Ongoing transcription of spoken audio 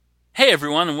Hey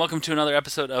everyone, and welcome to another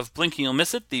episode of Blink and You'll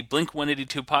Miss It, the Blink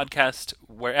 182 podcast,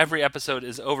 where every episode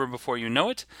is over before you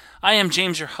know it. I am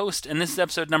James, your host, and this is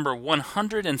episode number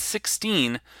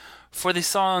 116 for the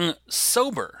song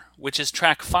Sober, which is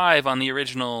track 5 on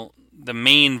the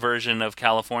main version of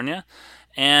California.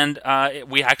 And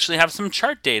we actually have some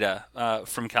chart data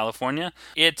from California.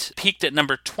 It peaked at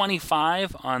number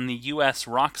 25 on the US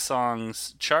Rock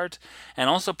Songs chart, and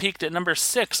also peaked at number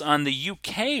 6 on the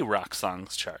UK Rock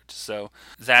Songs chart. So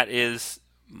that is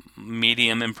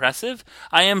medium impressive.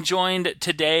 I am joined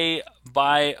today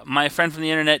by my friend from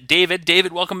the internet, David.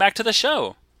 David, welcome back to the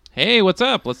show. Hey, what's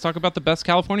up? Let's talk about the best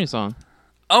California song.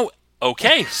 Oh,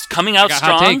 okay. Coming out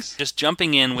strong. Hot takes. Just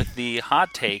jumping in with the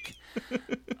hot take.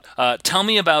 Tell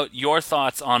me about your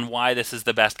thoughts on why this is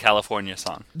the best California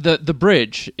song. The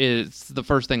bridge is the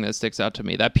first thing that sticks out to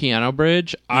me. That piano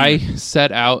bridge, I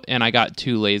set out and I got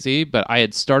too lazy, but I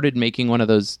had started making one of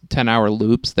those 10-hour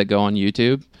loops that go on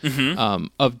YouTube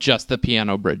of just the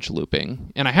piano bridge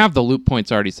looping. And I have the loop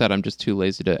points already set. I'm just too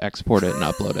lazy to export it and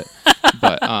upload it.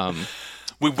 But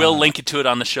we will link to it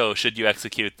on the show should you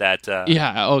execute that.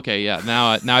 Yeah, okay, yeah.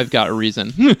 Now I've got a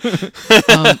reason.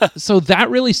 So that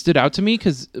really stood out to me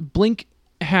because Blink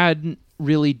hadn't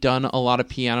really done a lot of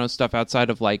piano stuff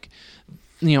outside of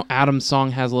Adam's song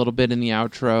has a little bit in the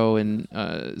outro, and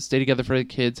Stay Together for the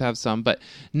Kids have some, but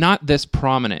not this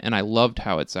prominent, and I loved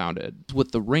how it sounded.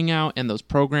 With the ring out and those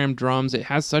programmed drums, it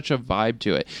has such a vibe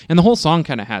to it. And the whole song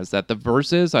kind of has that. The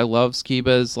verses, I love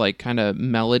Skiba's kind of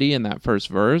melody in that first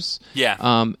verse.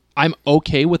 Yeah. I'm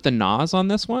okay with the Nas on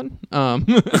this one.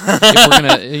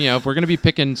 If we're gonna be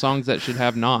picking songs that should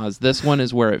have Nas, this one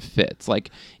is where it fits.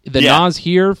 Nas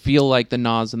here feel like the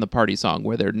Nas in the Party song,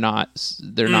 where they're not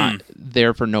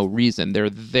there for no reason. They're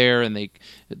there and they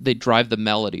drive the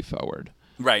melody forward.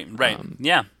 Right.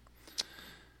 Yeah.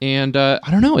 And I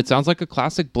don't know, it sounds like a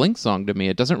classic Blink song to me.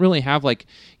 It doesn't really have a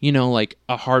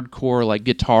hardcore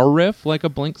guitar riff like a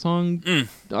Blink song,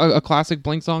 a classic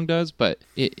Blink song does, but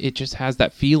it just has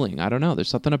that feeling. I don't know, there's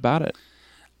something about it.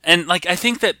 And I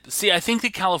think that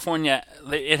California,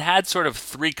 it had sort of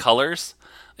three colors.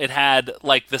 It had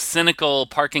the cynical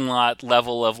parking lot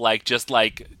level of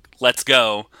let's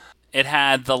go. It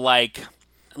had the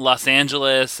Los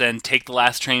Angeles and Take the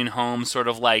Last Train Home sort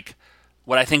of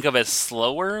what I think of as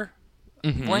slower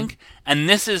Blink, and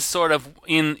this is sort of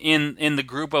in the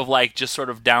group of just sort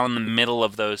of down the middle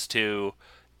of those two,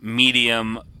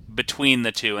 medium between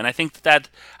the two, and I think that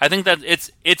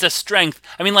it's a strength.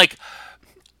 I mean, I'm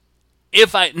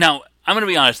going to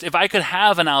be honest, if I could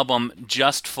have an album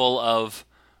just full of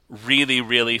really,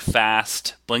 really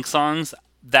fast Blink songs,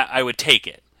 that I would take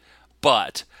it.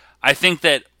 But I think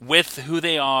that with who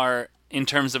they are in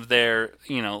terms of their,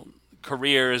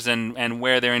 careers and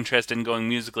where they're interested in going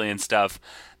musically and stuff,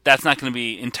 that's not going to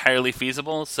be entirely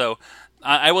feasible. So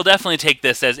I will definitely take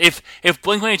this as if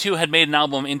Blink-182 had made an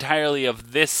album entirely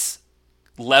of this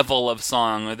level of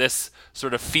song or this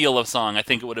sort of feel of song, I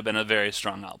think it would have been a very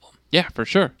strong album. Yeah, for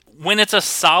sure. When it's a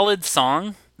solid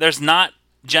song, there's not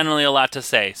generally a lot to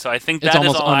say. So I think it's that is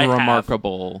almost all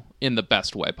unremarkable in the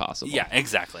best way possible. Yeah,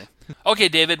 exactly. Okay,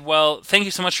 David. Well, thank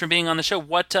you so much for being on the show.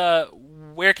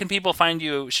 Where can people find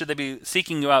you? Should they be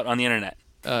seeking you out on the internet?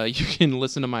 You can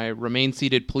listen to my Remain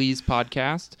Seated Please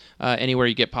podcast anywhere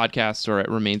you get podcasts or at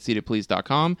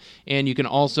remainseatedplease.com. And you can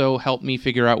also help me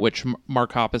figure out which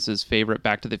Mark Hoppus's favorite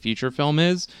Back to the Future film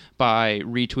is by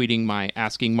retweeting my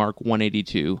Asking Mark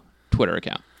 182 Twitter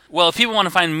account. Well, if people want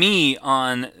to find me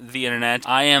on the internet,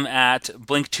 I am at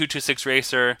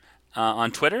Blink226Racer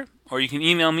on Twitter, or you can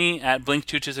email me at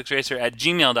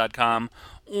blink226racer@gmail.com.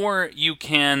 Or you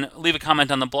can leave a comment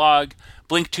on the blog,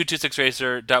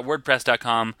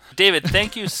 blink226racer.wordpress.com. David,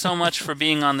 thank you so much for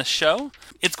being on the show.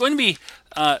 It's going to be,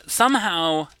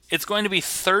 it's going to be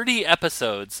 30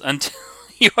 episodes until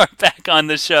you are back on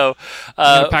the show.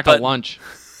 I'm going to pack a lunch.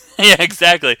 Yeah,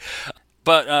 exactly.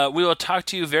 But we will talk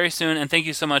to you very soon, and thank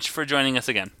you so much for joining us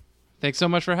again. Thanks so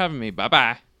much for having me.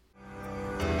 Bye-bye.